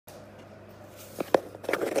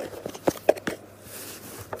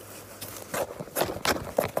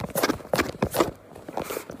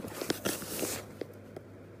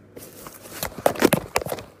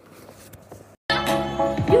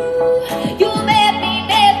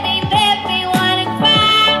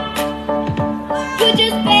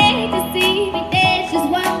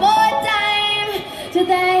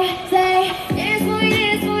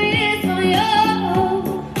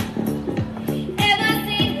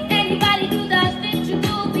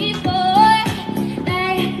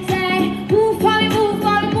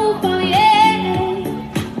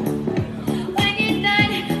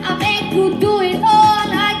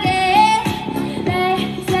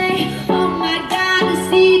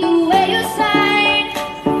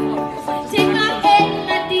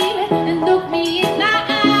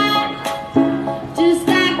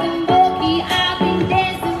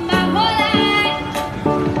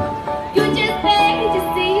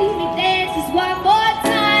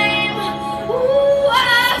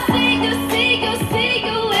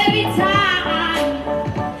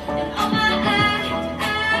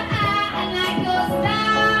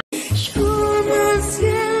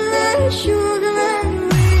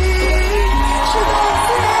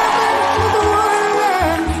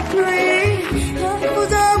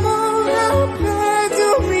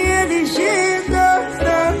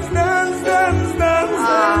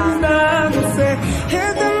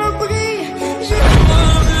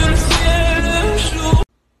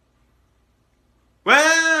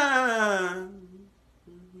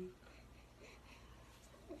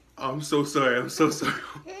I'm so sorry. I'm so sorry.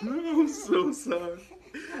 I'm so sorry.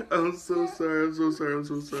 I'm so sorry. I'm so sorry. I'm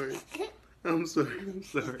so sorry. I'm sorry. I'm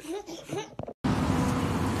sorry.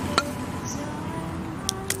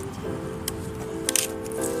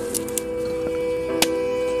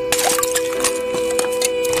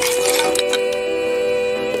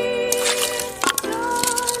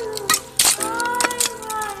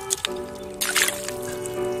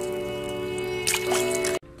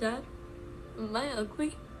 Dad, am I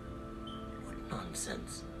ugly? What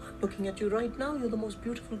nonsense. I'm looking at you right now. You're the most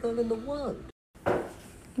beautiful girl in the world.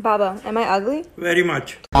 Baba, am I ugly? Very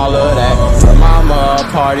much. All of that. Her mama a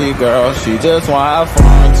party girl. She just wanna have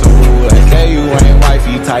fun too. They say you ain't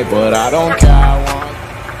wifey type, but I don't care. I want.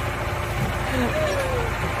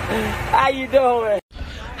 How you doing?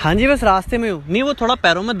 हाँ जी बस रास्ते में हूँ। नहीं वो थोड़ा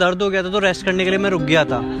पैरों में दर्द हो गया था तो रेस्ट करने के लिए मैं रुक गया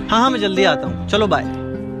था। हाँ मैं जल्दी आता हूँ। चलो बाय।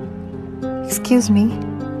 एक्सक्यूज मी,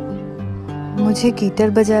 मुझे गिटार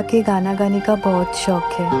बजा के गाना गाने का बहुत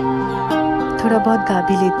शौक है। थोड़ा बहुत गा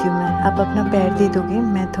भी लेती हूँ मैं। आप अपना पैर दे दोगे,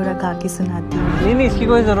 मैं थोड़ा गा के सुनाती हूँ। नहीं इसकी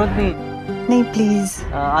कोई जरूरत नहीं। नहीं प्लीज।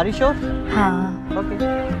 Are you sure? हाँ। ओके।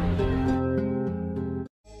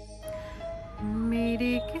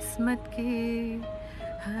 मेरी किस्मत के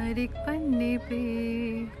हर एक पन्ने पे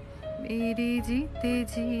मेरी जीते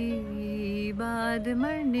जी बाद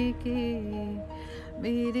मरने के,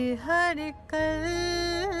 मेरे हर एक कल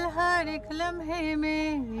हर एक लम्हे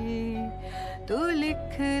में तू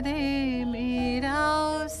लिख दे मेरा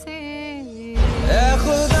उसे। ऐ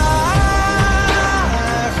खुदा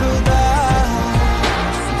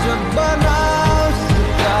जब बना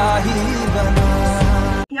उसका ही बना।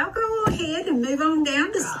 Y'all go ahead and move on down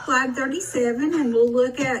to slide 37 and we'll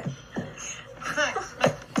look at...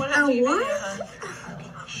 What?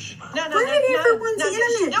 No, everyone's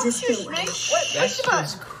internet just push the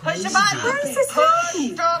button. Push the button. Why is this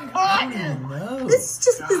happening? This is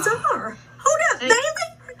just bizarre. Hold up, Bailey.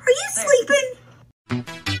 Are you sleeping?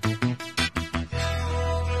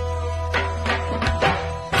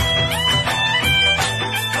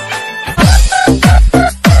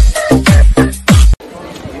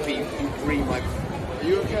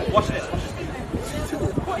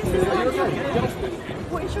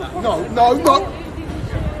 No.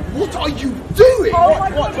 What are you doing?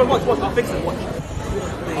 Watch. I'll fix it. Watch.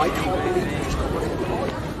 I can't believe you just got rid of it.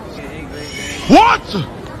 What?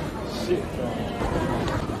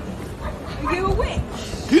 Are you a witch?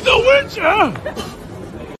 He's a witch, huh?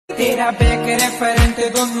 तेरा back referent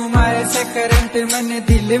दोनों मारे से current मैंने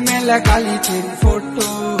दिल में लगा ली तेरी photo.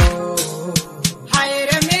 हाय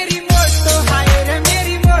रे मेरी मोटो, हाय रे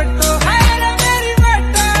मेरी मोटो, हाय रे मेरी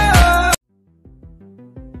मोटो।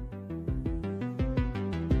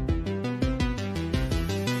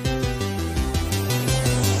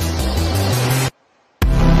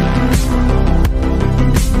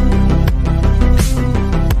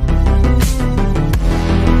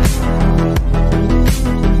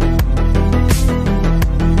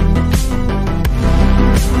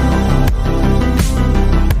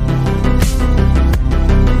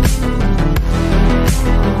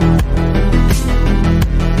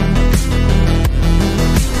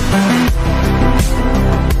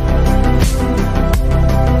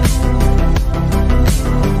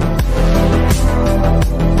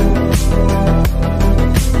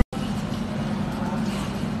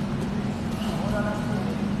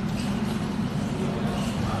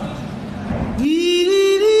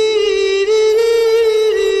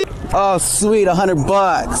 Oh, sweet,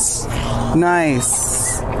 $100.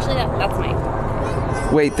 Nice. Actually, that's mine.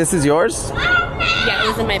 Wait, this is yours? Yeah, it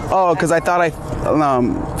was in my. Oh, because I thought I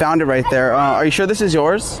found it right there. Are you sure this is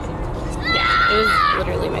yours? Yeah, it was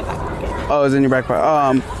literally my back pocket. Oh, it was in your back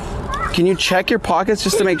pocket. Can you check your pockets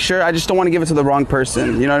just to make sure? I just don't want to give it to the wrong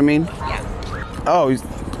person. You know what I mean? Yeah. Oh,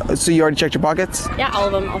 so you already checked your pockets? Yeah, all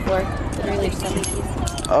of them, all four. Literally just have my keys.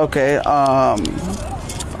 Okay.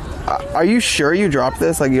 Are you sure you dropped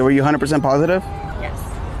this? Like, were you 100% positive? Yes.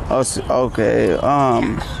 Oh, okay.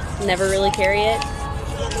 Never really carry it.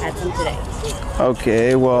 Had some today.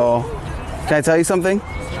 Okay, well, can I tell you something?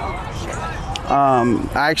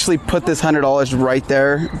 I actually put this $100 right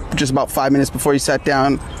there just about 5 minutes before you sat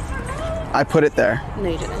down. I put it there. No,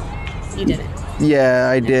 you didn't. You didn't. Yeah,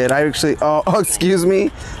 I did. I actually, oh, excuse me.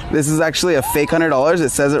 This is actually a fake $100. It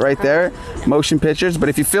says it right there. Motion pictures. But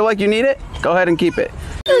if you feel like you need it, go ahead and keep it.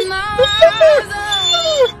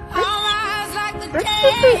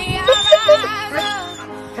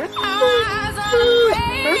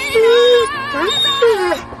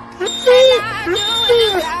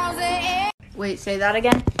 Wait, say that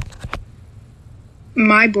again?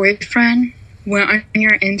 My boyfriend went on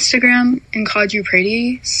your Instagram and called you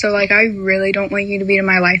pretty. So, like, I really don't want you to be in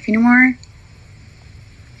my life anymore.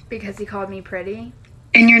 Because he called me pretty?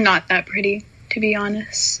 And you're not that pretty, to be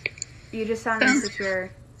honest. You just sound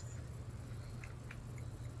insecure.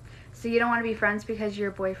 So you don't want to be friends because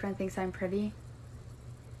your boyfriend thinks I'm pretty?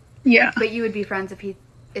 Yeah. But you would be friends if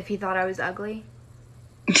he thought I was ugly?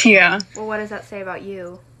 Yeah. Well, what does that say about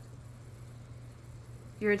you?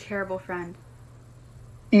 You're a terrible friend.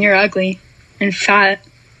 And you're ugly. And fat.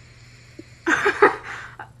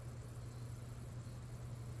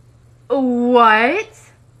 What?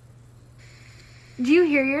 Do you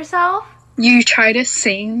hear yourself? You try to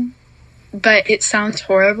sing, but it sounds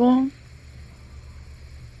horrible.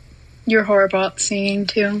 You're horrible at singing,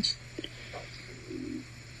 too.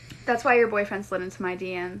 That's why your boyfriend slid into my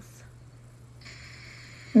DMs.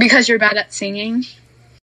 Because you're bad at singing.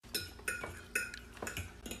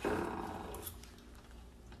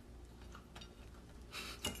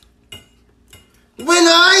 When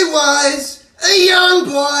I was a young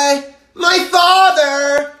boy, my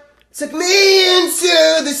father took me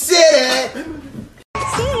into the city.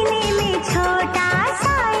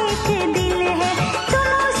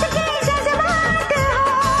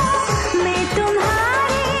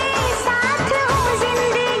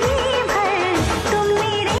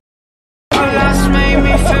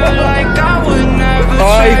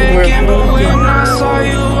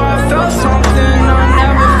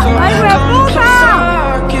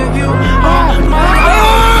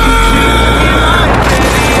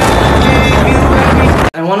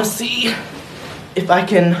 I want to see if I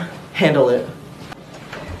can handle it.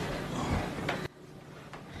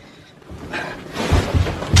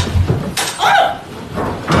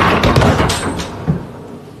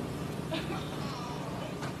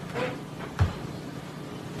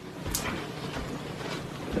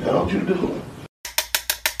 What the hell did you do?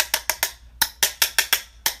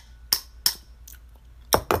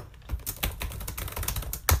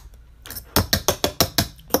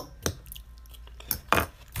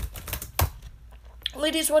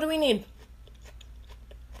 Ladies, what do we need?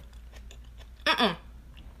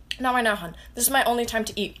 Not right now, hon. This is my only time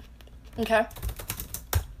to eat. Okay?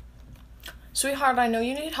 Sweetheart, I know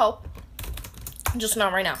you need help. Just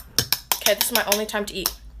not right now. Okay, this is my only time to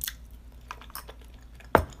eat.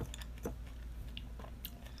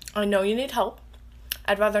 I know you need help.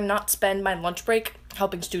 I'd rather not spend my lunch break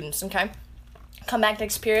helping students, okay? Come back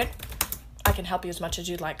next period. I can help you as much as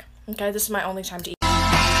you'd like. Okay, this is my only time to eat.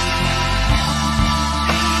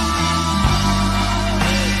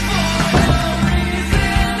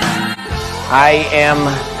 I am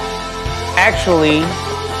actually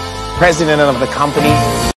president of the company.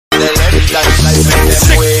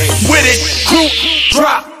 Sick with it, group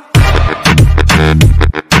drop.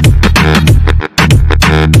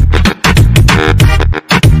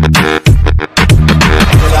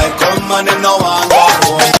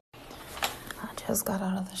 I just got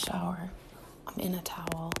out of the shower. I'm in a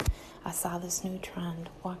towel. I saw this new trend.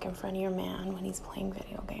 Walk in front of your man when he's playing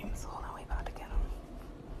video games. Hold on, we about to get him.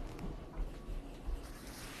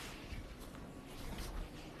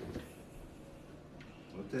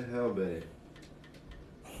 What the hell, babe?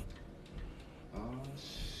 Oh,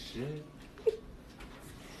 shit.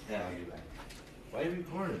 Yeah, I'll get back. Why are you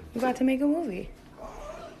recording? We about to make a movie.